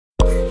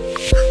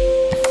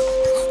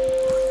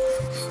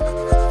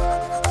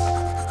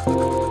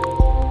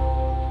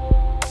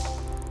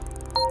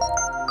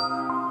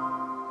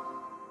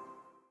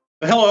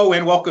Hello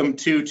and welcome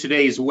to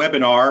today's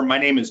webinar. My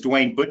name is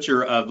Dwayne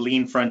Butcher of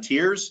Lean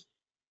Frontiers,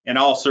 and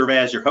I'll serve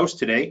as your host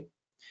today.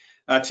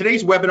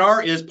 Today's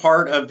webinar is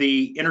part of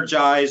the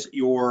Energize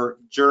Your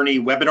Journey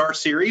webinar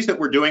series that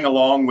we're doing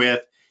along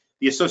with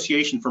the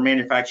Association for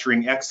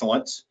Manufacturing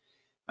Excellence.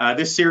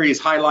 This series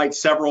highlights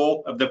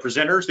several of the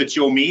presenters that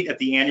you'll meet at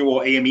the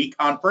annual AME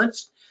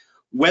conference,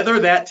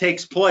 whether that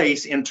takes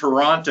place in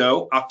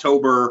Toronto,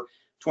 October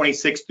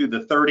 26th through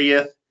the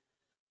 30th,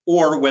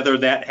 or whether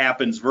that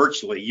happens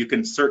virtually. You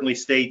can certainly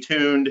stay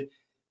tuned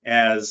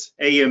as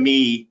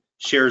AME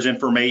shares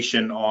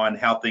information on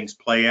how things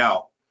play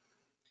out.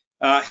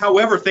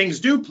 However things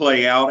do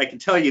play out, I can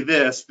tell you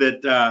this,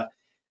 that the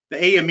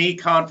AME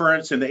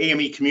conference and the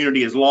AME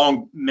community has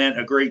long meant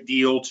a great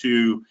deal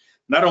to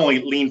not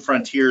only Lean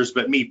Frontiers,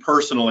 but me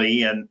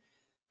personally, and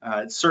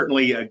it's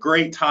certainly a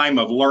great time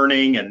of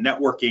learning and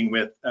networking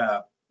with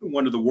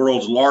one of the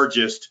world's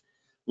largest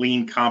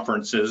Lean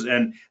conferences.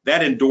 And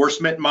that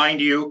endorsement,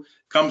 mind you,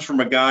 comes from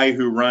a guy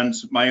who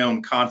runs my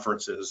own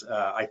conferences.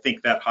 I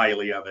think that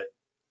highly of it.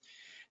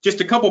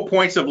 Just a couple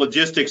points of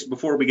logistics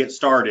before we get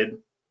started.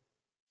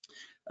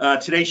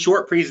 Today's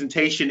short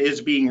presentation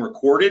is being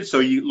recorded, so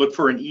you look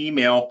for an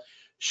email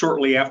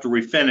shortly after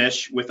we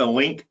finish with a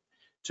link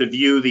to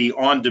view the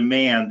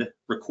on-demand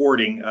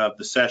recording of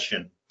the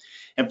session.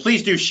 And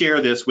please do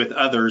share this with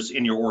others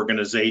in your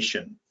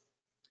organization.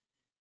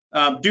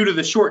 Due to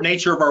the short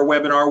nature of our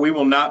webinar, we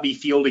will not be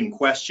fielding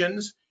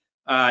questions.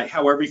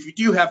 However, if you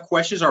do have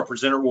questions, our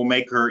presenter will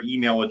make her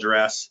email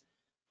address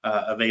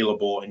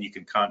available and you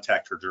can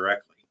contact her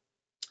directly.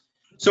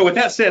 So with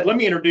that said, let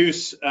me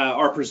introduce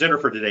our presenter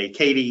for today,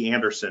 Katie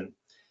Anderson.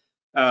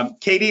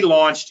 Katie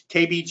launched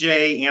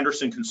KBJ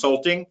Anderson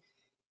Consulting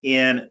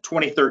in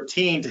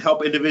 2013 to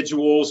help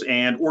individuals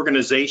and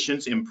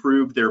organizations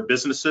improve their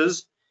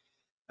businesses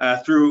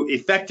through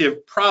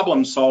effective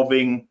problem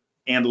solving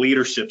and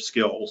leadership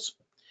skills.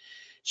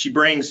 She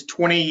brings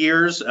 20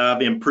 years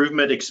of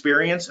improvement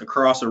experience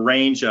across a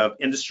range of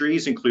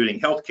industries,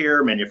 including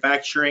healthcare,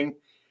 manufacturing,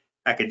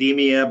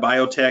 academia,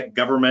 biotech,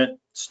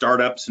 government,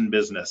 startups, and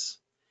business.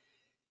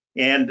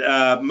 And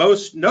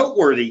most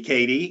noteworthy,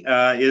 Katie,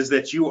 is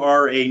that you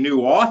are a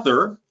new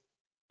author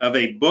of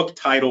a book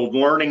titled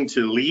Learning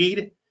to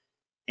Lead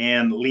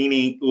and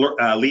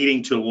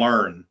Leading to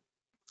Learn.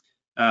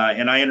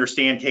 And I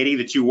understand, Katie,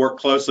 that you work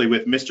closely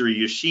with Mr.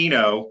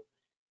 Yoshino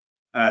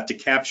to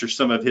capture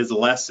some of his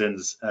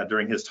lessons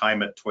during his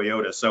time at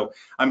Toyota. So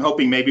I'm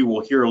hoping maybe we'll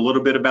hear a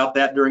little bit about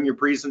that during your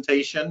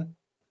presentation.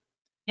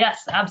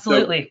 Yes,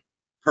 absolutely. So,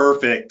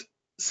 perfect.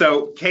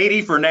 So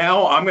Katie, for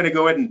now, I'm going to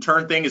go ahead and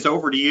turn things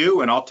over to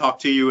you, and I'll talk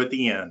to you at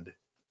the end.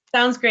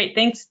 Sounds great.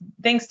 Thanks,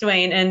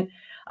 Dwayne.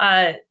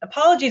 And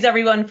apologies,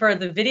 everyone, for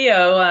the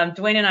video.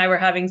 Dwayne and I were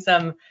having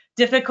some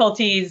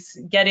difficulties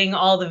getting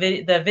all the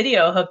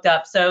video hooked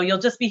up. So you'll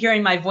just be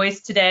hearing my voice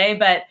today,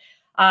 but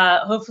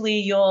hopefully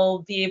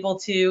you'll be able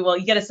to, well,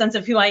 you get a sense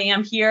of who I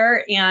am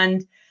here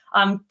and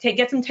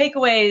get some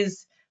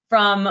takeaways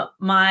from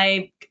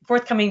my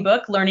forthcoming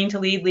book, Learning to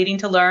Lead, Leading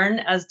to Learn,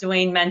 as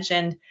Dwayne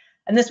mentioned.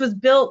 And this was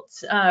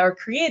built or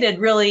created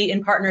really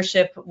in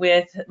partnership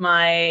with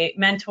my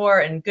mentor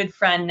and good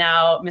friend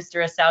now,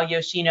 Mr. Isao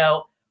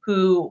Yoshino,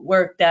 who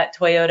worked at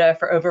Toyota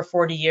for over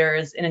 40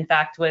 years and in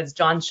fact was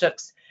John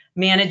Shook's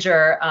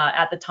manager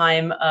at the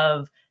time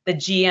of the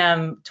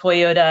GM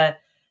Toyota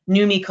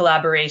NUMMI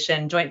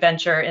collaboration joint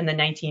venture in the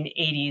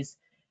 1980s.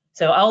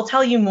 So I'll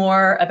tell you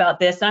more about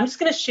this. And I'm just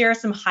going to share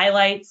some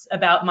highlights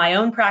about my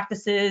own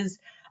practices,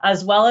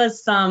 as well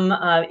as some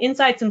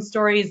insights and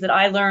stories that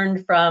I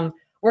learned from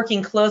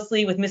working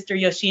closely with Mr.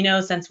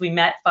 Yoshino since we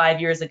met 5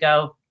 years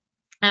ago.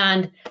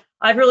 And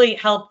I've really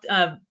helped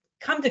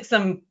come to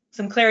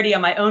some clarity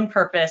on my own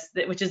purpose,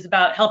 which is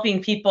about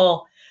helping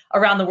people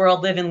around the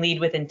world live and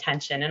lead with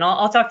intention. And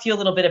I'll talk to you a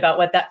little bit about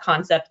what that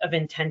concept of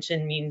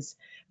intention means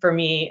for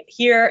me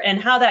here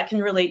and how that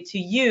can relate to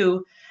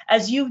you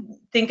as you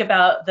think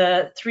about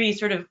the three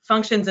sort of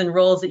functions and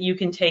roles that you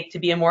can take to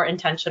be a more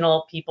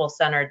intentional,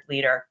 people-centered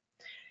leader.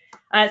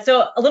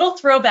 So a little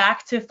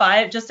throwback to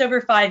just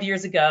over 5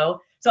 years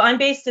ago. So I'm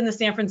based in the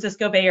San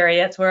Francisco Bay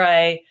Area. It's where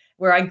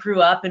I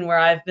grew up and where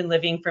I've been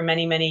living for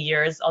many, many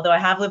years, although I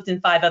have lived in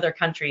 5 other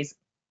countries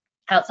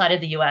outside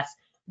of the US.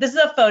 This is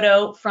a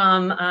photo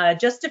from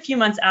just a few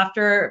months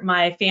after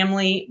my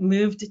family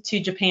moved to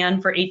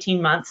Japan for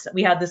 18 months.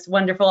 We had this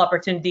wonderful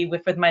opportunity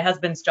with my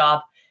husband's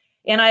job.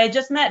 And I had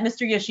just met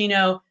Mr.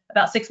 Yoshino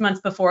about 6 months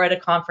before at a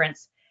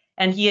conference.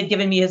 And he had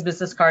given me his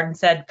business card and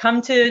said,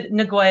 come to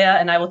Nagoya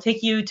and I will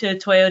take you to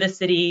Toyota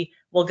City.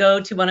 We'll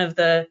go to one of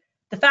the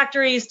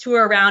factories,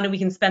 tour around, and we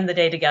can spend the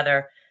day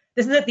together.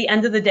 This is at the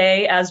end of the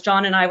day as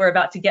John and I were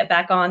about to get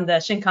back on the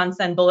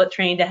Shinkansen bullet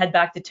train to head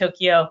back to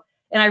Tokyo.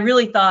 And I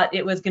really thought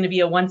it was going to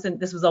be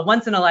this was a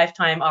once in a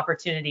lifetime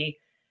opportunity.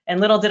 And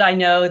little did I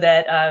know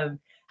that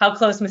how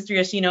close Mr.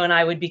 Yoshino and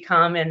I would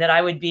become, and that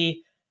I would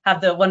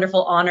have the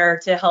wonderful honor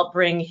to help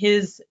bring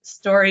his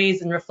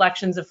stories and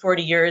reflections of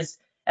 40 years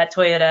at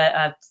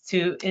Toyota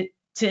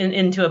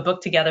into a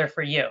book together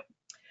for you.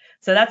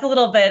 So that's a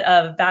little bit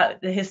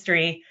about the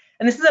history.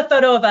 And this is a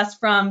photo of us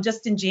from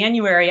just in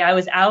January. I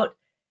was out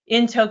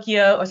in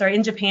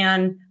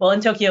Japan, well,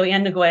 in Tokyo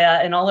and Nagoya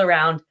and all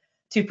around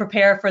to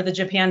prepare for the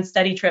Japan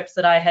study trips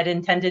that I had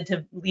intended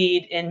to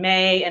lead in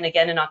May and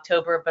again in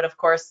October. But of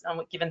course,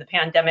 given the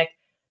pandemic,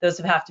 those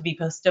have to be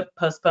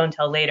postponed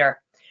till later.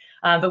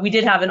 But we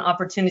did have an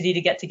opportunity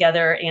to get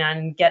together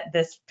and get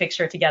this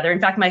picture together.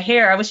 In fact, my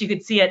hair, I wish you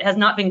could see it, has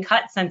not been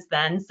cut since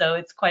then, so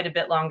it's quite a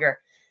bit longer.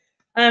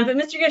 But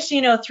Mr.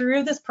 Yoshino,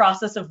 through this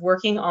process of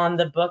working on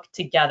the book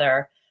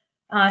together,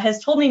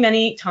 has told me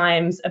many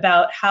times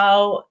about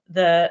how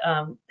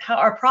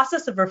our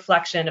process of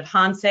reflection, of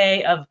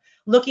Hansei, of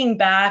looking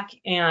back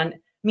and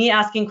me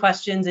asking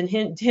questions and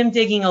him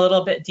digging a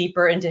little bit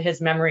deeper into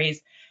his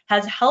memories,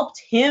 has helped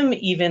him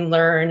even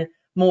learn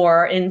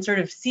more and sort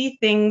of see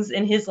things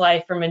in his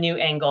life from a new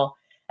angle.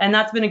 And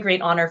that's been a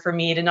great honor for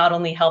me to not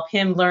only help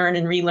him learn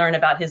and relearn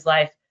about his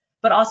life,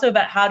 but also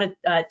about how to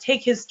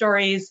take his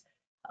stories,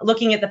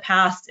 looking at the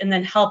past, and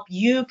then help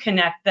you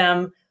connect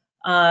them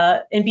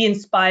and be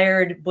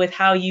inspired with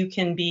how you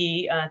can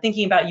be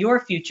thinking about your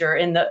future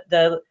in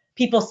the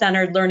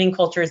people-centered learning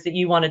cultures that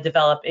you want to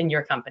develop in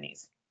your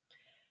companies.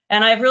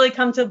 And I've really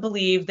come to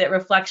believe that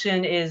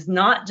reflection is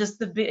not just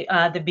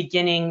the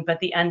beginning, but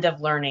the end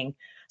of learning.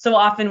 So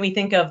often we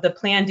think of the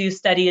plan, do,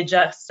 study,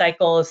 adjust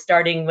cycle as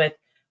starting with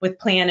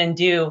plan and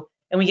do,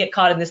 and we get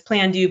caught in this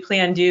plan,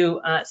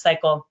 do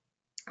cycle.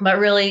 But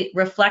really,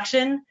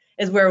 reflection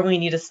is where we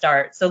need to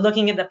start. So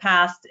looking at the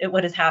past, at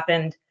what has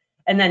happened,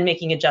 and then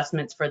making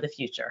adjustments for the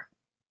future.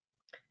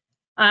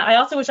 I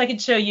also wish I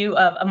could show you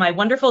my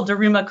wonderful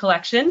Daruma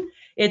collection.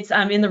 It's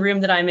in the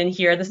room that I'm in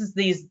here. This is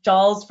these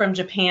dolls from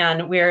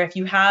Japan, where if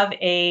you have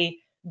a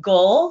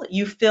goal,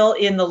 you fill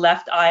in the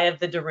left eye of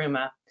the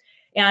Daruma.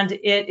 And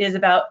it is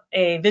about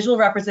a visual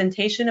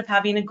representation of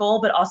having a goal,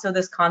 but also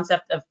this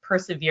concept of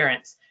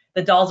perseverance.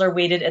 The dolls are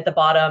weighted at the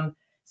bottom,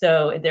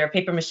 so they're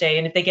paper mache,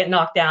 and if they get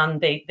knocked down,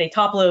 they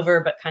topple over,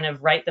 but kind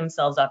of right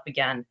themselves up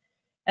again.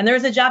 And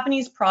there's a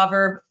Japanese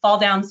proverb, fall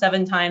down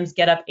 7 times,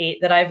 get up 8,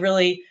 that I've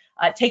really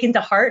taken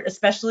to heart,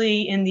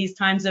 especially in these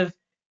times of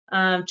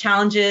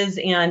challenges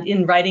and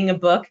in writing a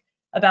book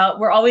about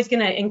we're always going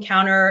to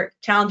encounter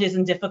challenges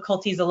and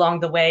difficulties along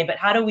the way, but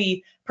how do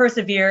we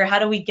persevere? How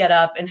do we get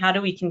up? And how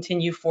do we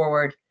continue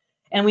forward?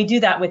 And we do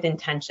that with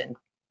intention.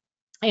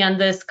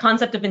 And this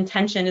concept of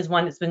intention is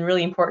one that's been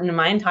really important in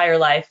my entire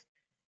life.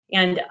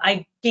 And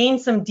I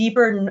gained some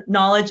deeper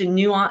knowledge and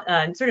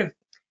nuance, sort of,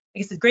 I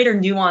guess, a greater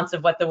nuance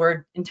of what the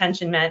word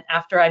intention meant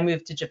after I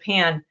moved to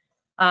Japan.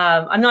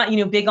 I'm not,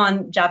 big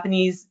on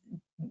Japanese.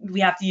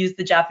 We have to use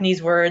the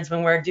Japanese words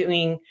when we're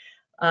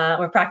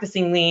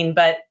practicing lean.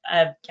 But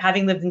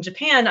having lived in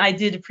Japan, I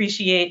did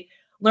appreciate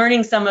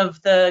learning some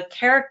of the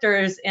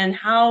characters and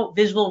how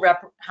visual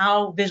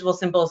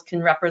symbols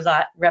can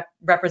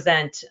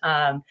represent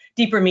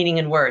deeper meaning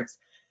in words.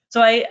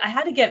 So I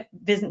had to get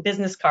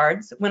business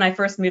cards when I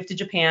first moved to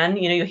Japan.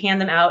 You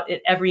hand them out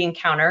at every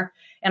encounter.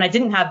 And I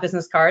didn't have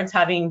business cards,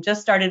 having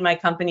just started my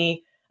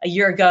company a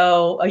year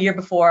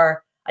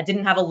before. I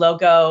didn't have a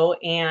logo,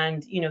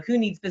 and who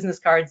needs business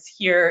cards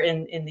here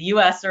in the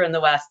US or in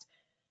the West?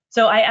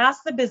 So I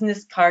asked the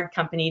business card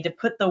company to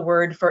put the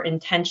word for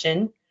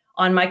intention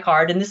on my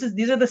card, and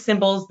these are the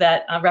symbols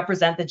that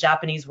represent the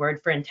Japanese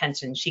word for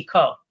intention,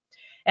 shiko.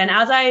 And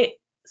as I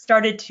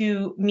started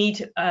to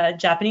meet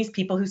Japanese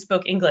people who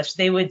spoke English,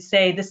 they would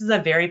say, this is a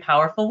very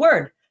powerful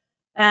word.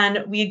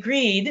 And we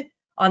agreed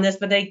on this,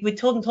 but they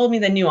told me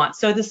the nuance.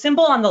 So the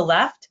symbol on the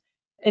left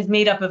is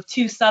made up of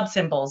 2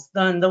 sub-symbols.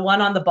 Then the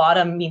one on the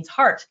bottom means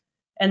heart,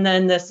 and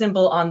then the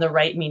symbol on the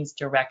right means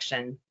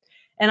direction.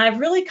 And I've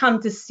really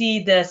come to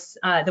see this,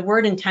 the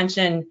word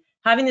intention,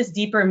 having this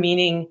deeper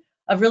meaning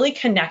of really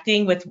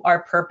connecting with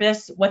our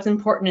purpose, what's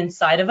important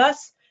inside of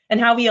us, and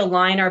how we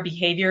align our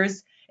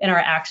behaviors and our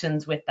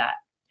actions with that.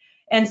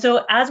 And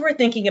so as we're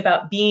thinking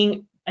about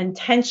being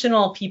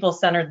intentional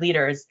people-centered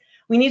leaders,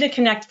 we need to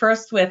connect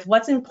first with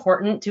what's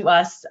important to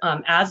us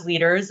as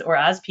leaders or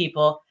as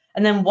people,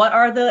 and then what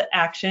are the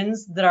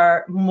actions that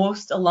are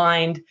most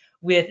aligned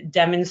with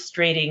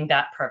demonstrating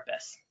that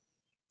purpose.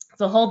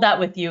 So hold that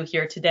with you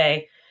here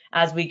today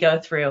as we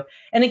go through.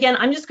 And again,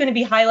 I'm just going to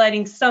be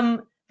highlighting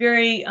some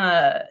very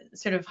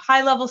sort of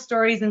high-level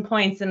stories and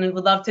points, and I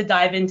would love to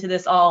dive into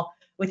this all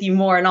with you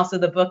more. And also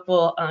the book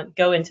will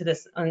go into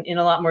this in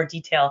a lot more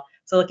detail.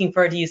 So looking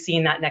forward to you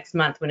seeing that next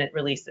month when it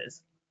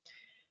releases.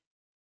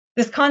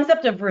 This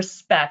concept of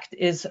respect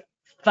is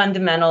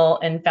fundamental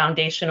and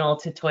foundational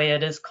to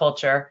Toyota's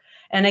culture.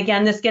 And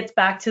again, this gets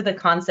back to the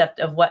concept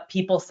of what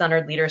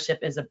people-centered leadership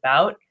is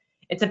about.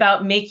 It's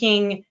about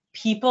making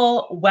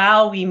people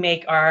while we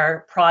make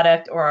our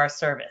product or our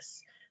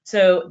service.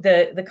 So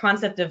the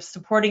concept of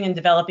supporting and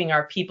developing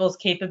our people's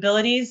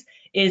capabilities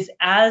is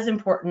as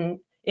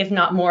important, if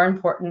not more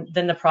important,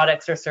 than the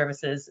products or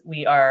services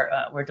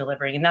we're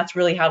delivering. And that's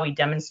really how we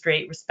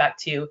demonstrate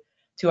respect to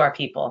our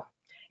people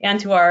and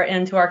to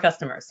our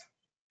customers.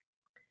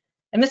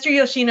 And Mr.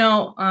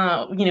 Yoshino,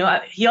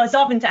 he is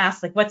often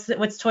asked, like, what's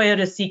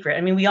Toyota's secret?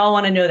 I mean, we all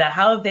want to know that.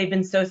 How have they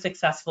been so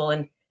successful?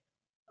 And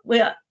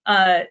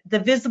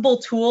the visible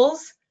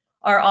tools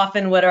are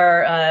often what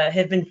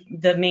have been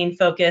the main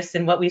focus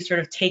and what we've sort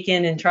of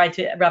taken and tried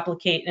to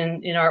replicate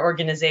in our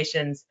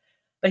organizations.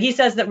 But he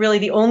says that really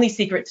the only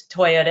secret to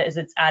Toyota is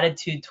its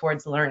attitude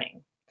towards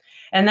learning.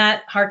 And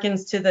that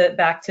harkens to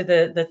back to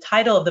the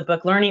title of the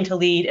book, Learning to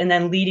Lead, and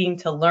then Leading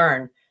to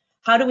Learn.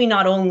 How do we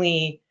not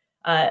only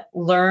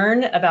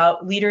learn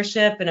about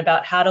leadership and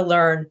about how to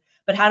learn,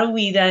 but how do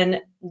we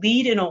then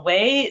lead in a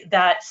way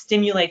that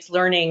stimulates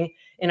learning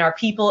in our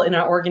people, in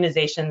our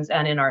organizations,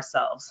 and in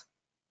ourselves?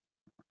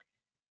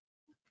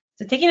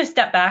 So taking a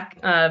step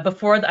back,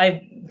 before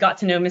I got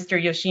to know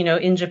Mr. Yoshino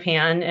in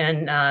Japan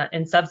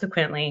and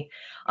subsequently,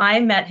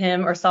 I met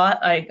him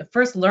I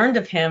first learned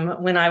of him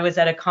when I was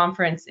at a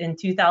conference in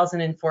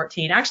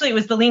 2014. Actually, it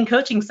was the Lean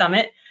Coaching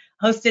Summit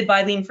hosted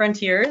by Lean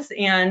Frontiers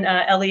and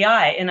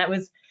LEI, and it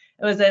was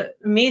an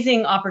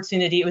amazing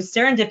opportunity. It was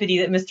serendipity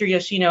that Mr.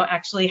 Yoshino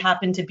actually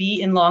happened to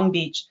be in Long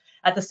Beach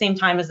at the same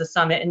time as the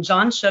summit, and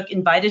John Shook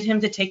invited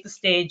him to take the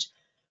stage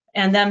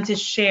and them to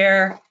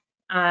share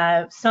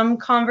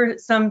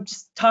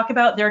just talk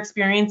about their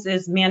experience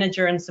as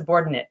manager and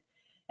subordinate.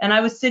 And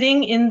I was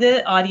sitting in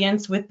the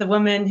audience with the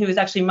woman who was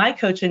actually my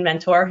coach and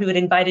mentor, who had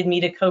invited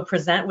me to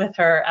co-present with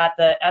her at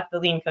the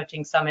Lean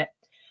Coaching Summit.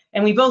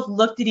 And we both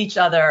looked at each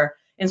other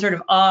in sort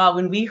of awe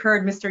when we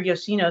heard Mr.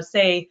 Yoshino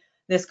say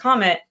this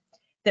comment,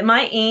 that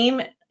my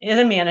aim as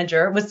a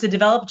manager was to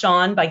develop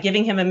John by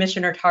giving him a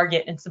mission or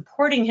target and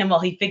supporting him while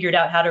he figured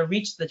out how to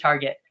reach the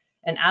target.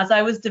 And as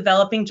I was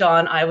developing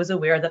John, I was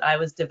aware that I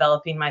was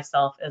developing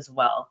myself as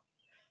well.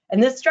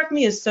 And this struck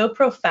me as so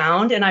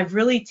profound, and I've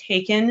really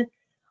taken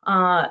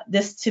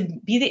this to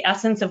be the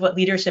essence of what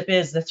leadership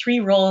is, the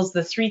three roles,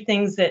 the three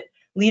things that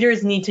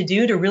leaders need to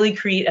do to really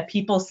create a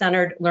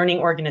people-centered learning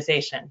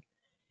organization.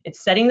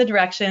 It's setting the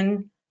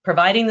direction,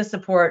 providing the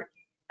support,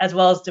 as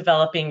well as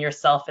developing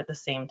yourself at the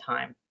same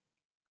time.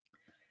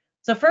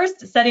 So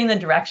first, setting the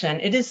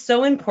direction. It is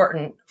so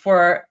important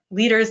for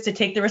leaders to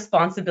take the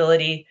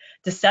responsibility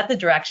to set the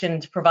direction,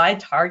 to provide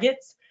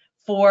targets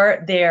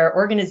for their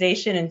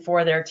organization and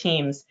for their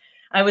teams.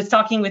 I was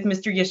talking with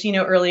Mr.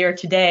 Yoshino earlier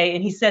today,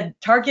 and he said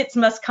targets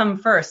must come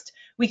first.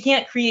 We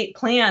can't create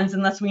plans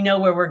unless we know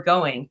where we're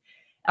going.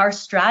 Our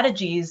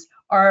strategies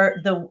are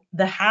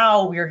the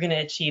how we're going to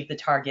achieve the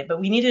target, but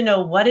we need to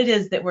know what it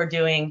is that we're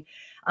doing.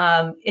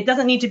 It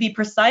doesn't need to be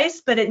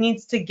precise, but it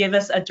needs to give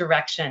us a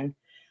direction.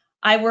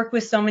 I work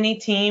with so many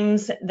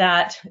teams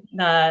that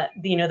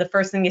the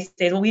first thing they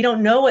say is, well, we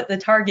don't know what the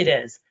target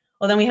is.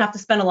 Well, then we have to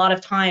spend a lot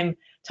of time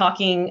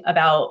talking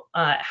about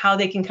how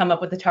they can come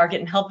up with the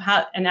target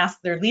and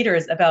ask their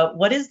leaders about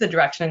what is the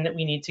direction that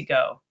we need to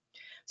go.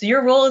 So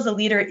your role as a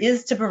leader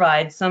is to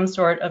provide some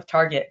sort of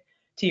target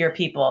to your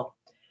people.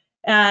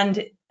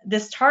 And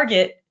this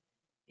target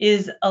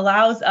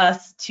allows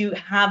us to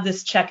have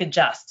this check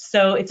adjust.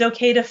 So it's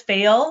okay to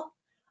fail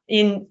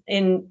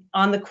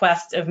on the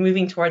quest of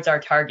moving towards our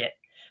target.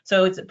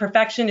 So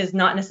perfection is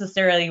not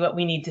necessarily what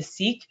we need to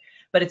seek,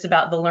 but it's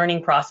about the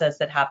learning process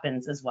that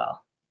happens as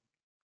well.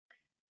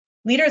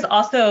 Leaders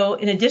also,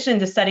 in addition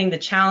to setting the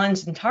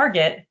challenge and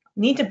target,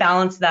 need to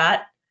balance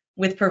that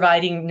with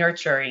providing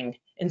nurturing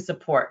and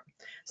support.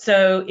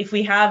 So if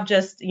we have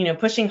just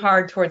pushing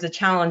hard towards a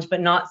challenge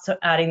but not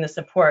adding the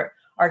support,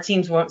 our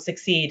teams won't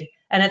succeed.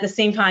 And at the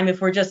same time,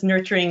 if we're just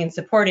nurturing and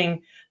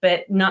supporting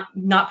but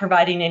not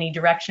providing any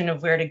direction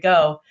of where to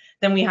go,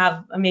 then we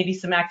have maybe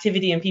some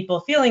activity and people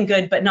feeling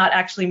good but not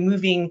actually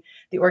moving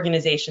the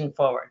organization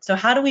forward. So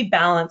how do we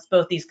balance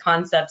both these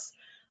concepts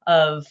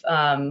of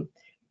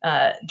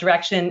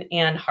direction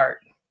and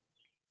heart?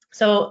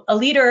 So a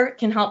leader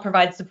can help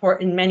provide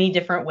support in many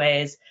different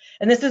ways.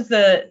 And this is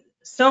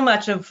so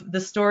much of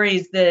the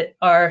stories that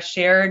are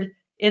shared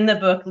in the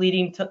book,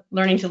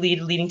 Learning to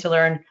Lead, Leading to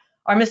Learn,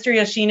 are Mr.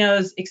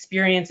 Yoshino's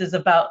experiences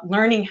about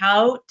learning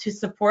how to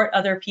support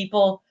other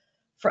people,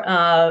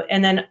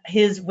 and then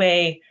his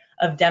way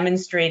of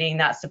demonstrating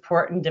that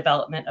support and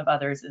development of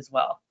others as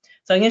well.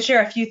 So I'm going to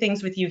share a few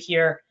things with you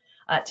here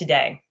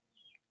today.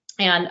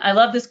 And I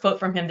love this quote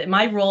from him, that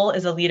my role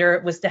as a leader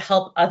was to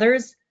help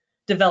others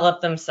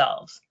develop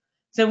themselves.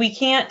 So we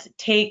can't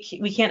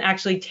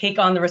actually take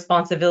on the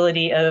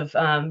responsibility of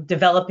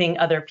developing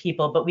other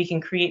people, but we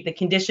can create the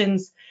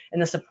conditions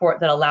and the support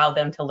that allow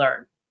them to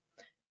learn.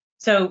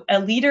 So a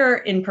leader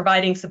in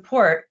providing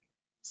support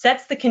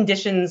sets the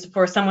conditions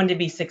for someone to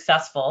be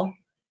successful,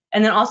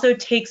 and then also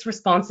takes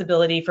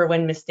responsibility for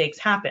when mistakes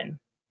happen.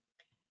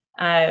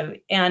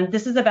 And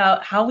this is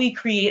about how we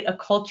create a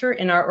culture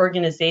in our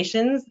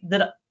organizations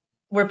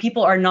where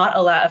people are not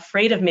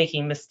afraid of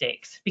making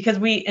mistakes, because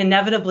we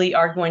inevitably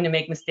are going to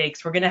make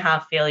mistakes. We're going to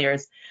have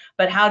failures,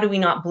 but how do we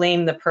not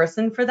blame the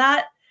person for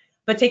that,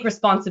 but take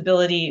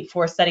responsibility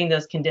for setting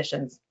those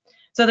conditions?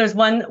 So there's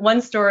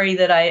one story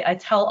that I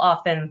tell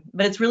often,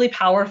 but it's really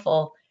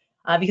powerful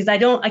because I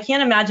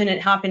can't imagine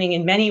it happening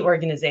in many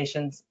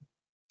organizations,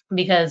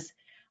 because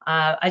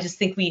I just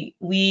think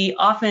we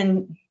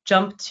often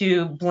jump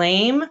to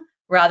blame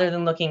rather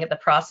than looking at the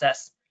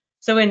process.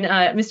 So when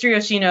Mr.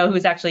 Yoshino,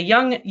 who's actually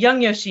young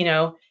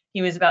Yoshino,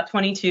 He was about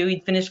 22.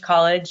 He'd finished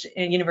college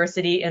and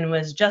university and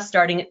was just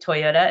starting at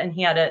Toyota. And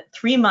he had a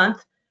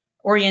 3-month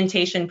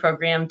orientation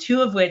program,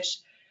 2 of which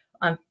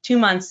 2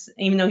 months,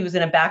 even though he was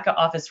in a back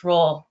office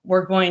role,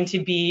 were going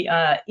to be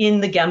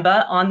in the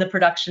Gemba on the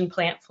production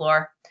plant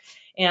floor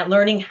and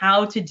learning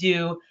how to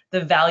do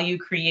the value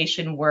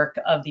creation work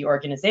of the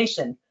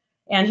organization.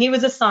 And he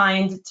was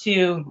assigned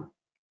to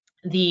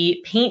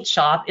the paint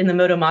shop in the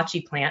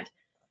Motomachi plant.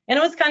 And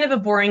it was kind of a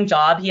boring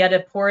job. He had to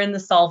pour in the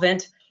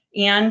solvent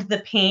and the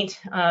paint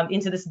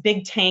into this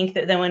big tank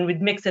that then one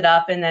would mix it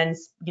up, and then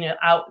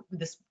out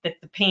the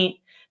paint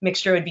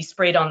mixture would be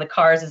sprayed on the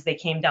cars as they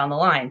came down the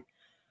line.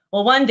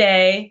 Well, one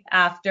day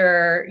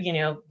after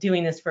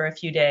doing this for a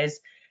few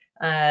days,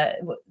 a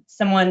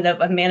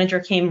manager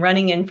came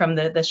running in from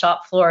the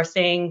shop floor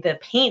saying the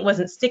paint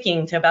wasn't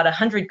sticking to about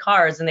 100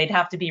 cars and they'd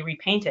have to be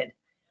repainted.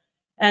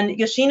 And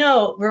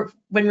Yoshino,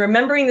 when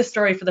remembering the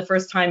story for the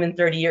first time in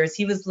 30 years,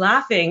 he was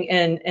laughing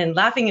and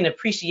laughing in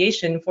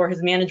appreciation for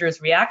his manager's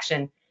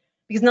reaction,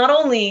 because not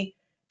only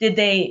did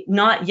they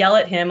not yell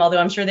at him, although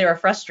I'm sure they were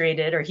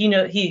frustrated, or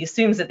he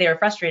assumes that they were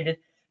frustrated,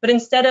 but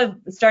instead of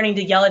starting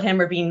to yell at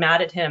him or being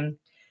mad at him,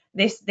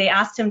 they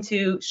asked him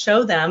to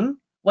show them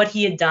what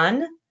he had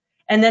done,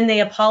 and then they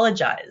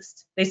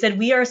apologized. They said,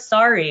 "We are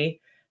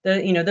sorry.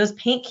 Those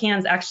paint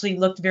cans actually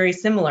looked very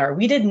similar.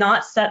 We did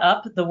not set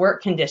up the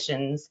work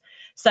conditions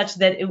such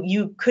that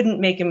you couldn't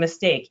make a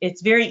mistake.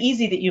 It's very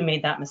easy that you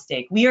made that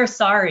mistake. We are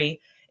sorry,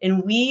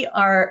 and we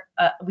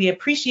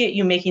appreciate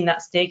you making that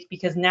mistake,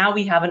 because now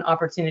we have an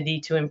opportunity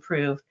to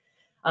improve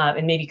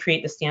and maybe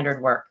create the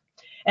standard work."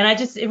 And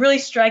it really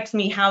strikes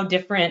me how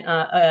different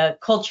a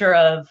culture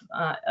of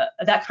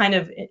that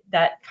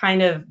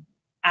kind of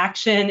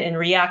action and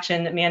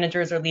reaction that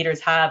managers or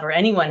leaders have, or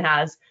anyone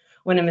has,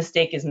 when a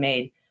mistake is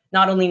made.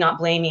 Not only not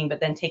blaming, but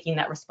then taking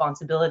that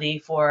responsibility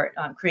for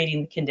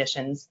creating the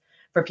conditions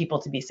for people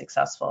to be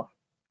successful.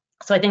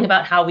 So I think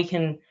about how we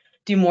can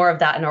do more of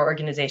that in our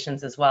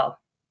organizations as well.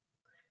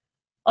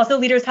 Also,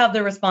 leaders have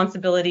the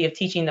responsibility of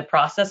teaching the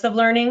process of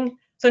learning.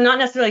 So not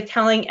necessarily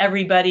telling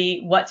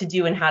everybody what to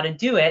do and how to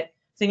do it.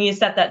 So you need to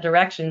set that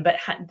direction, but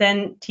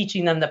then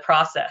teaching them the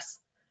process.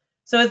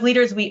 So as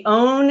leaders, we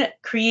own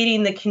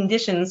creating the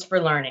conditions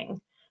for learning.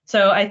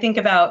 So I think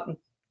about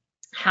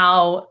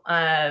how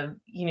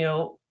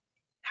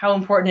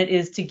important it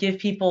is to give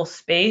people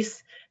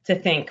space to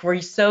think.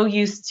 We're so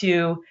used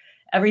to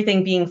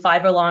everything being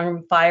 5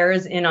 alarm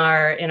fires in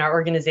our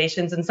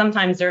organizations, and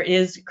sometimes there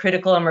is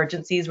critical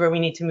emergencies where we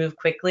need to move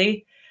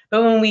quickly.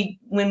 But when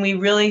we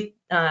really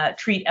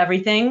treat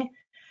everything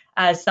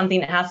as something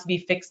that has to be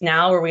fixed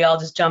now, where we all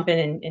just jump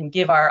in and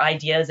give our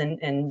ideas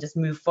and just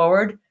move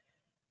forward,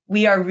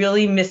 we are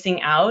really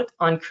missing out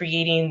on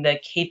creating the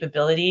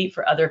capability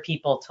for other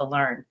people to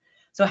learn.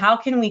 So how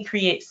can we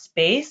create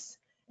space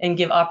and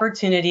give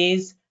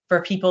opportunities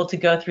for people to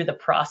go through the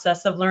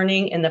process of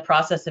learning and the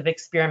process of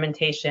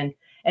experimentation?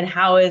 And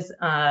how, as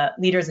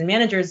leaders and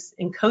managers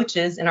and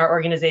coaches in our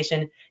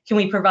organization, can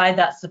we provide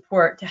that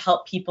support to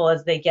help people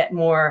as they get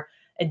more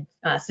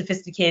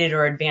sophisticated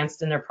or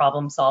advanced in their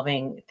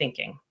problem-solving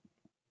thinking?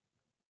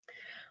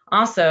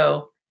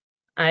 Also,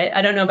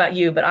 I don't know about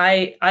you, but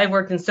I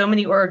worked in so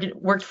many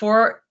worked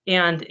for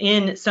and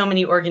in so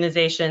many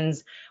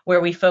organizations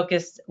where we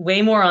focused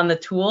way more on the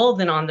tool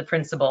than on the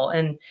principle.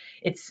 And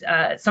it's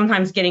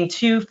sometimes getting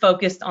too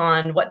focused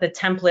on what the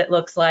template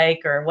looks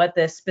like or what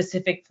the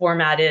specific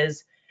format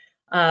is,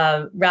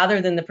 rather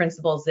than the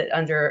principles that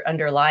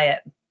underlie it.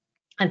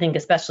 I think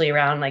especially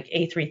around like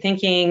A3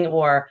 thinking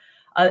or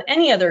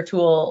any other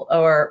tool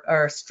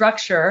or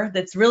structure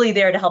that's really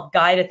there to help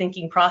guide a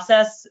thinking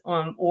process,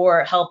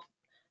 or help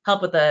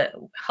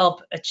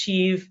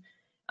achieve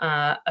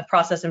a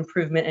process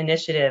improvement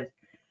initiative.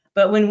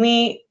 But when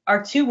we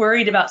are too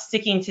worried about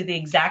sticking to the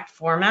exact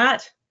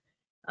format,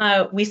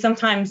 we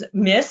sometimes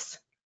miss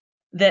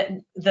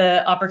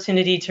the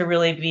opportunity to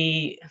really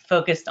be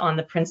focused on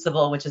the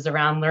principle, which is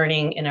around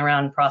learning and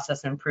around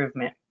process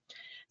improvement.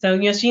 So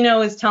Yoshino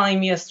was telling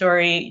me a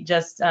story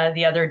just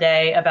the other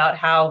day about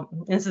how,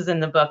 this is in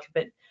the book,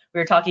 but we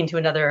were talking to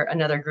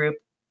another group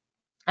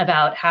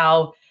about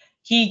how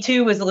he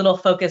too was a little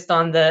focused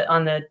on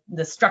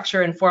the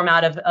structure and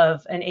format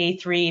of an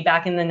A3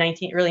 back in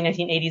the early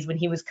 1980s, when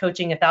he was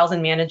coaching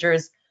 1,000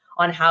 managers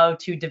on how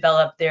to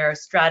develop their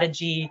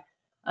strategy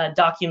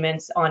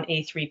documents on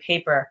A3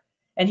 paper.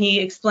 And he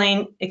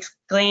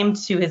exclaimed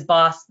to his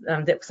boss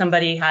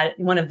that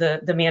one of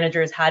the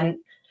managers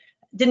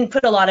didn't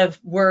put a lot of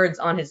words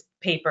on his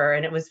paper,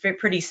 and it was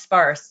pretty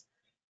sparse.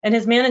 And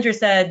his manager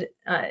said,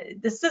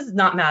 "This does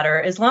not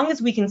matter. As long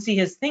as we can see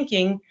his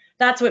thinking,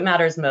 that's what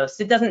matters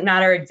most. It doesn't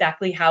matter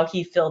exactly how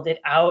he filled it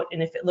out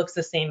and if it looks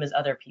the same as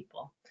other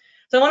people."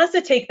 So I want us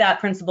to take that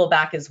principle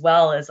back as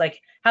well, as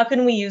like, how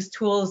can we use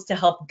tools to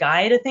help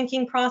guide a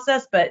thinking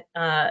process, but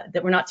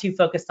that we're not too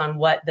focused on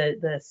what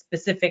the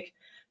specific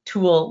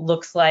tool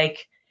looks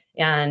like,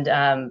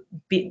 and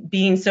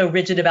being so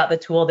rigid about the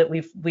tool that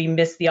we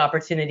miss the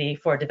opportunity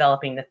for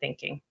developing the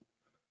thinking.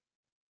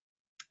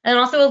 And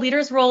also, a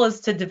leader's role is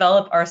to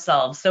develop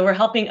ourselves. So we're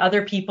helping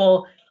other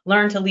people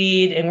learn to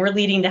lead, and we're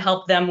leading to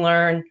help them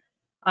learn.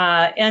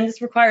 And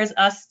this requires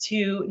us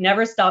to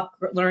never stop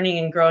learning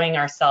and growing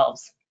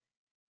ourselves.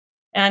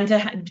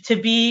 And to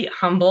be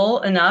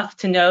humble enough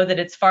to know that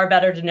it's far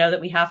better to know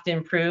that we have to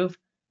improve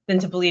than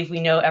to believe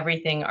we know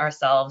everything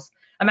ourselves.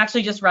 I'm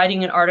actually just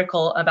writing an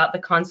article about the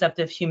concept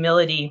of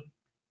humility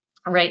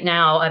right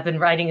now. I've been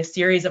writing a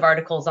series of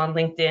articles on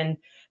LinkedIn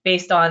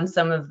based on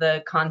some of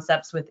the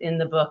concepts within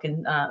the book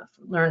and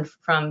learned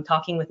from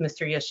talking with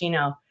Mr.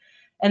 Yoshino.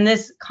 And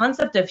this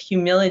concept of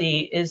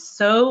humility is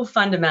so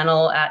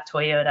fundamental at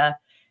Toyota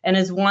and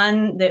is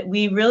one that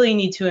we really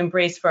need to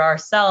embrace for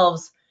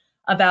ourselves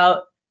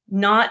about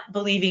not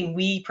believing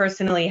we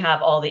personally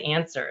have all the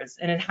answers.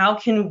 And how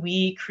can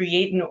we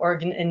create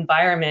an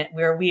environment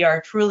where we are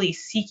truly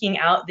seeking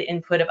out the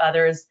input of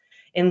others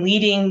and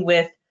leading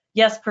with,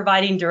 yes,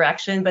 providing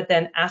direction, but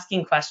then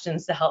asking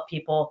questions to help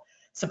people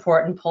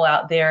support and pull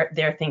out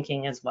their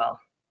thinking as well.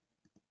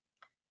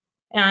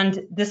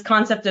 And this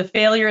concept of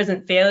failure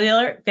isn't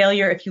failure.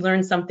 Failure, if you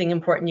learn something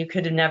important you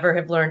could never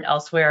have learned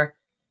elsewhere,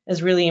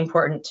 is really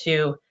important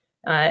too.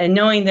 And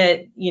knowing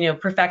that,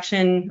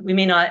 perfection, we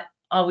may not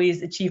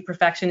always achieve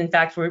perfection. In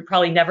fact, we're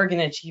probably never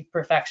going to achieve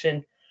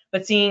perfection.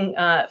 But seeing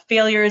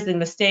failures and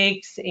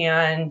mistakes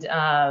and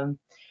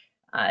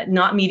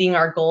not meeting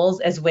our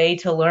goals as a way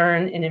to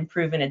learn and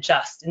improve and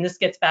adjust. And this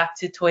gets back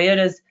to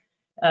Toyota's,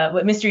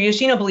 what Mr.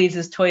 Yoshino believes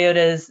is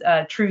Toyota's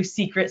true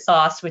secret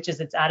sauce, which is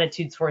its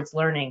attitude towards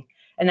learning.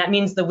 And that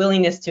means the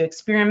willingness to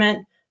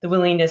experiment, the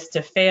willingness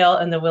to fail,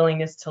 and the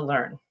willingness to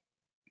learn.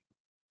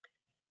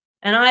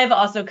 And I've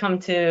also come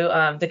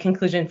to the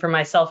conclusion for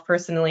myself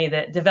personally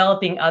that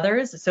developing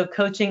others, so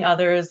coaching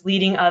others,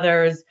 leading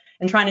others,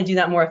 and trying to do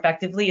that more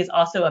effectively is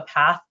also a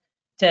path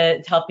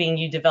to helping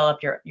you develop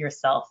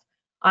yourself.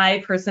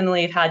 I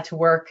personally have had to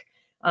work,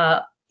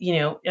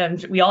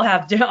 and we all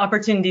have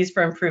opportunities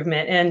for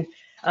improvement, and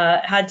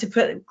had to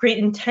put great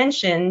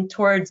intention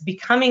towards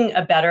becoming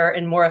a better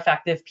and more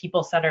effective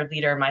people-centered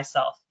leader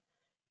myself.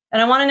 And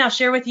I want to now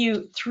share with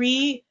you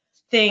 3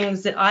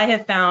 things that I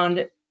have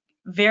found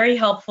very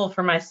helpful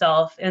for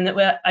myself and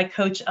that I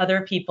coach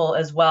other people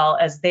as well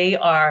as they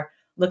are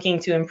looking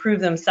to improve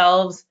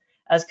themselves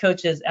as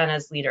coaches and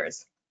as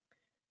leaders.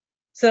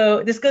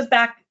 So this goes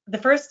back, the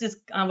first is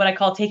what I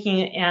call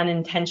taking an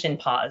intention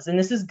pause. And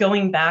this is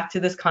going back to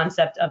this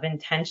concept of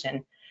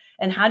intention.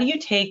 And how do you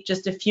take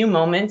just a few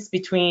moments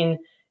between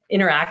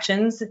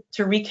interactions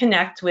to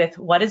reconnect with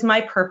what is my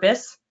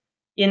purpose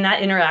in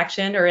that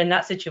interaction or in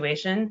that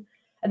situation?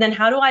 And then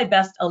how do I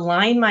best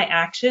align my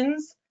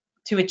actions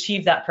to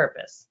achieve that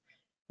purpose?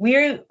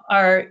 We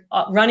are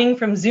running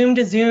from Zoom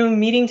to Zoom,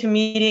 meeting to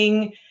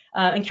meeting,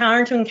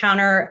 encounter to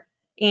encounter,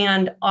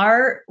 and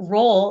our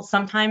role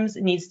sometimes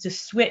needs to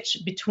switch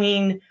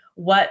between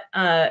what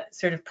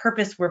sort of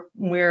purpose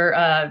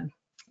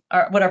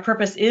what our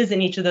purpose is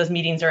in each of those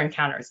meetings or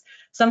encounters.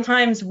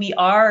 Sometimes we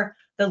are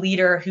the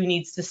leader who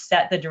needs to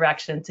set the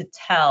direction to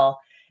tell,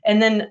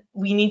 and then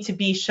we need to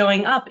be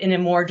showing up in a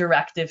more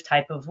directive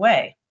type of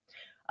way.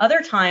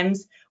 Other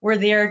times we're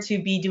there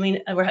to be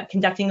we're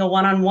conducting a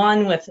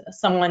one-on-one with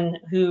someone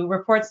who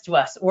reports to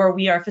us, or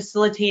we are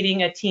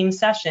facilitating a team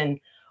session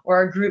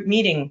or a group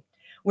meeting,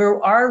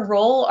 where our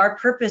role, our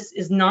purpose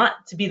is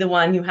not to be the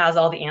one who has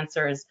all the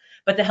answers,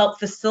 but to help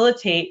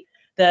facilitate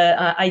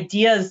the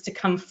ideas to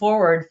come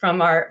forward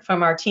from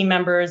our team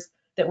members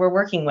that we're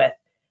working with.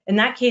 In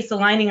that case,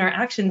 aligning our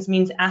actions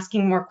means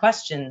asking more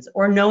questions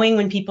or knowing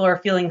when people are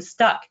feeling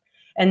stuck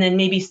and then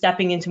maybe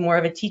stepping into more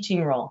of a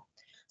teaching role.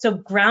 So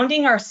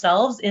grounding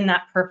ourselves in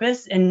that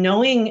purpose and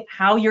knowing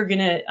how you're going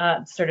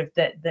to sort of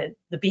the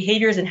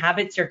behaviors and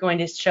habits you're going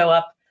to show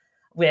up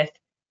with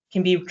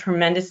can be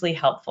tremendously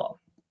helpful.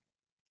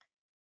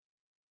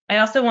 I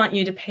also want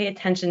you to pay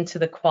attention to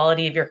the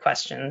quality of your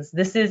questions.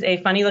 This is a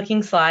funny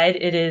looking slide.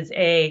 It is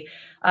a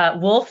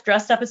wolf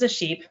dressed up as a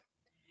sheep.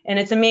 And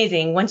it's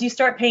amazing. Once you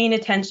start paying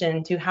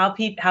attention to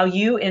how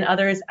you and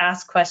others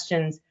ask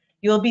questions,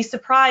 you'll be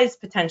surprised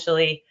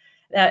potentially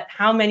at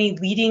how many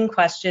leading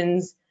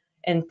questions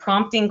and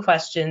prompting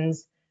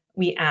questions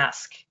we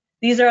ask.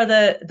 These are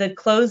the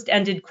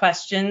closed-ended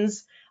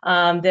questions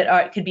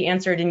that could be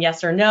answered in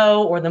yes or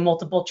no, or the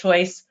multiple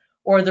choice,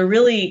 or the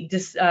really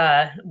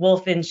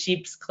wolf in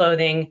sheep's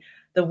clothing,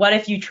 the what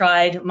if you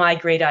tried my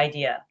great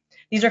idea.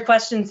 These are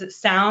questions that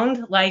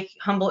sound like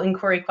humble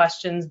inquiry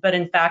questions, but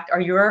in fact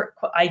are your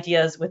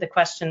ideas with a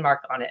question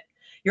mark on it.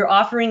 You're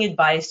offering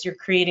advice, you're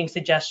creating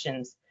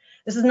suggestions.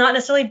 This is not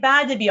necessarily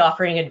bad to be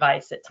offering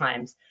advice at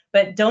times,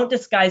 but don't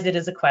disguise it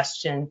as a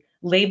question.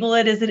 Label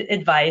it as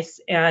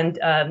advice and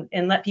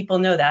let people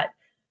know that.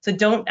 So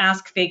don't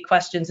ask fake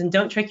questions and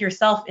don't trick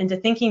yourself into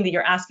thinking that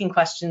you're asking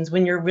questions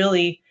when you're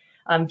really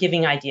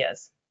giving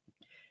ideas.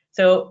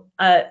 So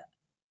a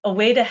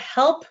way to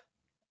help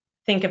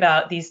think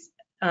about these,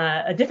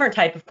 a different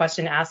type of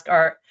question to ask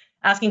are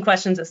asking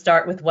questions that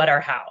start with what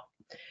or how.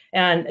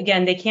 And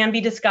again, they can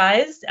be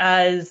disguised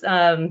as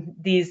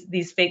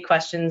these fake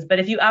questions, but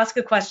if you ask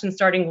a question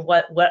starting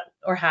what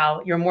or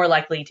how, you're more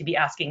likely to be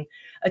asking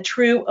a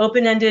true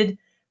open-ended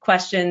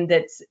question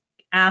that's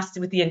asked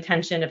with the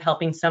intention of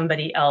helping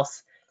somebody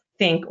else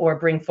think or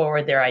bring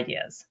forward their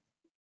ideas.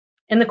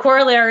 And the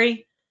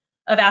corollary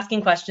of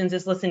asking questions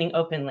is listening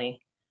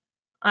openly.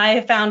 I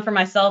have found for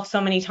myself so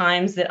many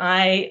times that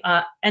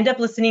I end up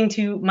listening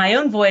to my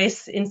own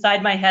voice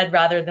inside my head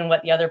rather than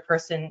what the other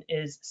person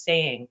is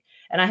saying.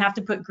 And I have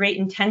to put great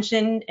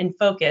intention and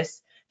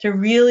focus to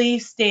really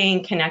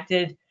staying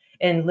connected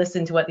and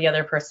listen to what the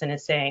other person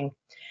is saying.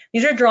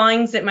 These are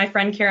drawings that my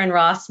friend Karen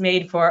Ross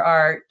made for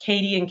our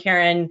Katie and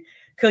Karen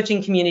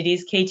coaching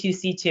communities,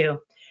 K2C2.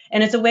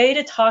 And it's a way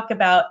to talk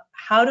about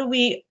how do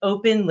we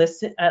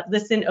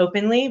listen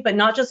openly, but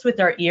not just with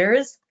our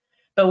ears,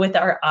 but with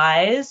our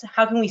eyes.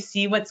 How can we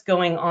see what's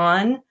going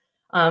on,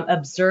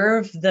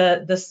 observe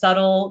the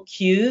subtle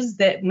cues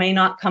that may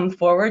not come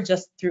forward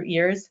just through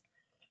ears?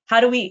 How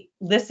do we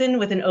listen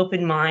with an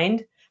open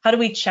mind? How do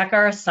we check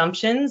our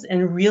assumptions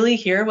and really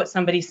hear what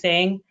somebody's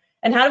saying?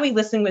 And how do we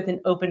listen with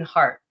an open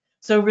heart?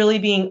 So really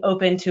being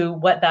open to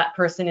what that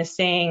person is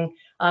saying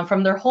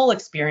from their whole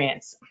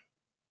experience.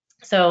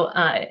 So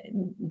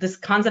this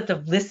concept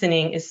of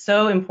listening is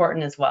so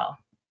important as well.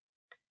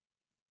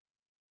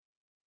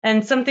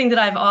 And something that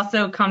I've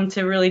also come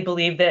to really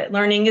believe that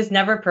learning is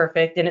never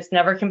perfect and it's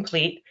never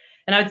complete.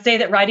 And I would say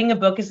that writing a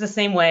book is the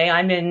same way.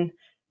 I'm in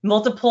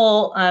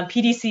multiple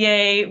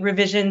PDCA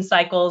revision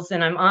cycles,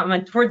 and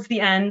I'm towards the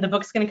end. The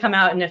book's going to come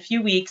out in a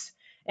few weeks,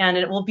 and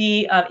it will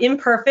be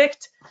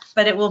imperfect,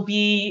 but it will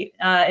be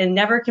and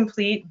never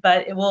complete,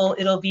 but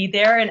it'll be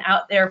there and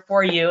out there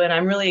for you, and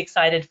I'm really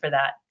excited for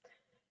that.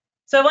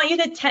 So I want you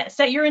to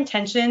set your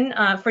intention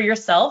for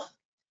yourself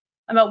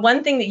about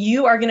one thing that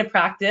you are going to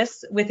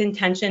practice with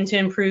intention to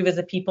improve as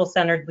a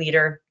people-centered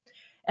leader,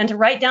 and to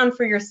write down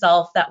for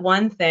yourself that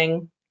one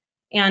thing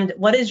and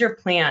what is your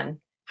plan.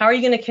 How are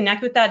you going to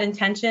connect with that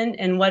intention,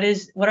 and what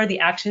are the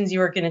actions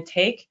you are going to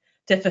take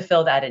to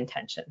fulfill that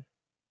intention?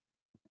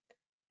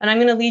 And I'm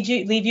going to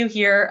leave you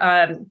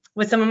here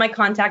with some of my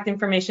contact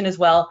information as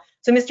well.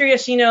 So Mr.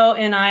 Yoshino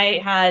and I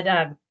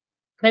had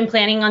been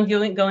planning on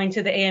going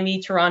to the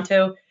AME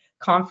Toronto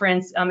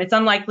conference. It's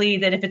unlikely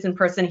that if it's in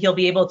person, he'll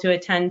be able to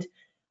attend,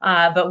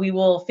 but we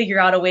will figure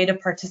out a way to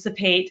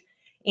participate,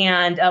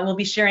 and we'll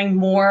be sharing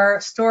more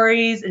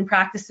stories and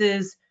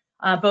practices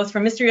both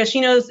from Mr.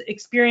 Yoshino's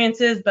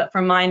experiences, but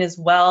from mine as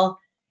well.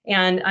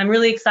 And I'm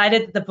really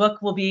excited that the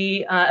book will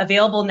be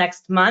available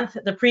next month.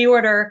 The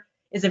pre-order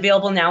is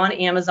available now on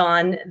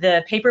Amazon.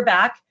 The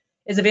paperback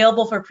is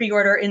available for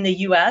pre-order in the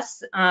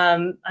US.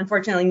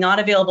 Unfortunately, not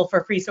available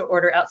for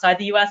pre-order outside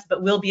the US,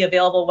 but will be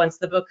available once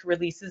the book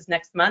releases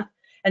next month.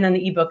 And then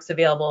the ebook's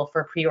available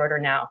for pre-order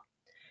now.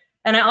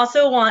 And I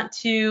also want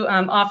to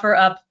offer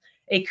up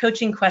a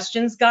coaching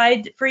questions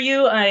guide for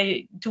you.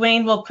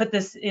 Dwayne will put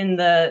this in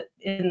the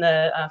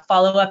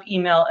follow-up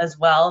email as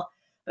well,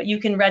 but you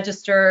can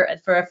register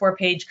for a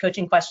 4-page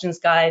coaching questions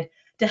guide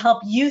to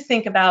help you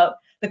think about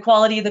the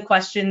quality of the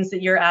questions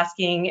that you're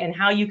asking and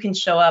how you can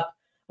show up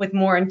with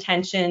more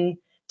intention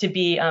to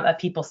be a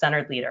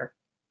people-centered leader.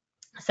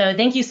 So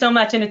thank you so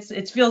much, and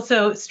it feels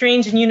so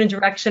strange and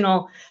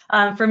unidirectional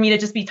for me to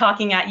just be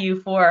talking at you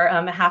for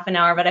a half an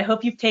hour, but I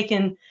hope you've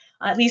taken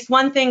at least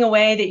one thing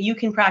away that you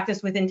can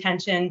practice with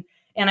intention,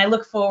 and I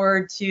look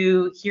forward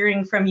to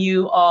hearing from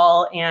you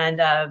all, and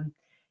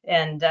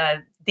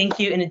thank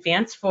you in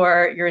advance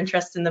for your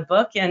interest in the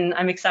book, and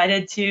I'm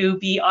excited to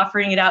be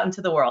offering it out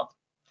into the world.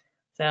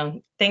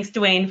 So thanks,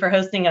 Dwayne, for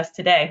hosting us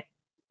today.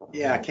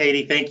 Yeah,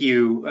 Katie, thank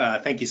you.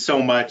 Thank you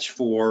so much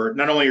for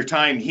not only your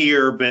time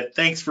here, but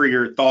thanks for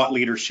your thought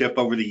leadership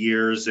over the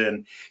years.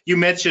 And you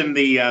mentioned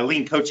the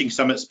Lean Coaching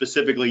Summit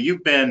specifically.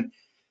 You've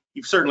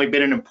certainly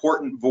been an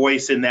important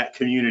voice in that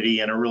community,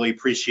 and I really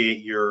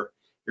appreciate your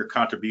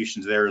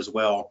contributions there as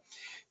well.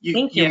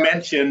 Thank you. You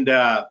mentioned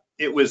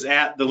it was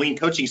at the Lean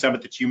Coaching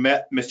Summit that you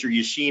met Mr.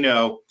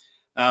 Yoshino.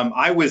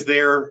 I was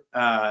there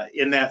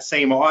in that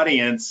same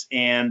audience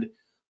and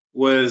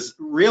was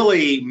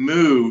really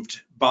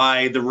moved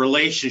by the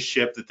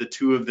relationship that the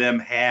two of them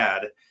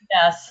had.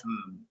 Yes.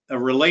 A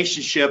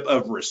relationship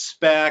of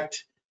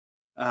respect,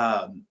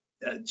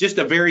 just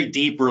a very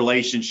deep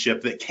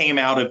relationship that came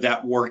out of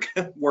that work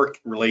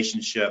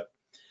relationship.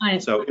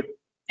 So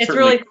it's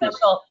really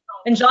special.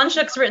 And John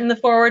Shook's written the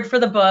foreword for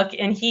the book,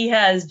 and he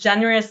has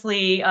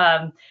generously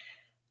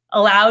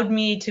allowed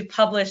me to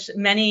publish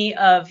many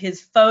of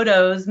his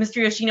photos.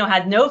 Mr. Yoshino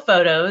had no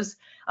photos,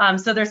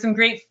 so there's some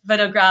great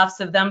photographs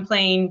of them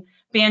playing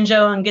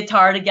banjo and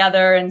guitar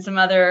together, and some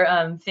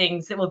other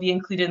things that will be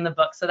included in the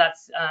book. So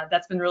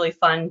that's been really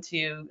fun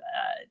to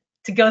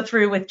go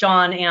through with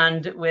John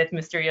and with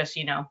Mr.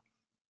 Yoshino.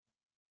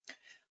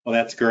 Well,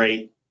 that's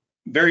great.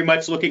 Very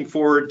much looking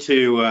forward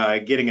to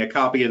getting a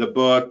copy of the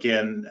book,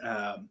 and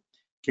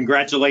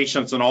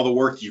congratulations on all the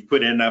work you've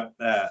put in up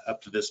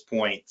to this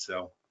point.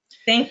 So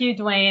thank you,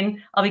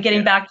 Dwayne. I'll be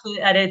getting back to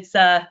edits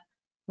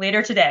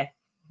later today.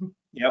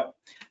 Yep.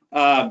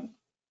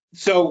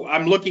 So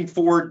I'm looking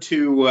forward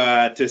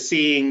to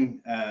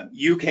seeing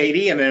you,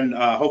 Katie, and then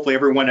hopefully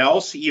everyone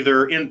else,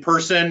 either in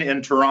person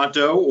in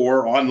Toronto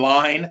or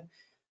online,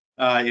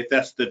 if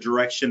that's the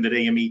direction that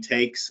AME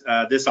takes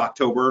this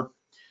October.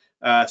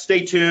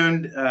 Stay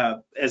tuned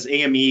as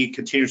AME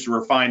continues to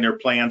refine their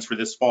plans for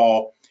this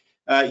fall.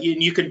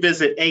 You can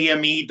visit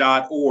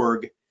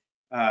ame.org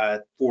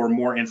for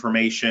more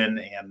information,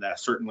 and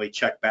certainly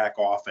check back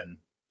often.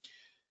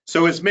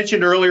 So as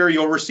mentioned earlier,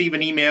 you'll receive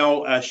an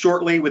email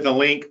shortly with a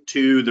link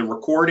to the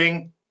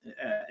recording.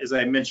 As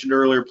I mentioned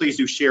earlier, please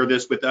do share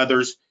this with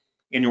others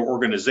in your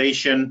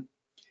organization.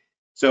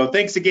 So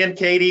thanks again,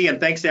 Katie, and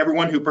thanks to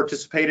everyone who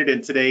participated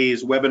in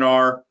today's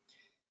webinar.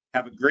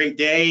 Have a great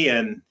day,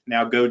 and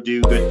now go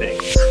do good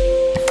things.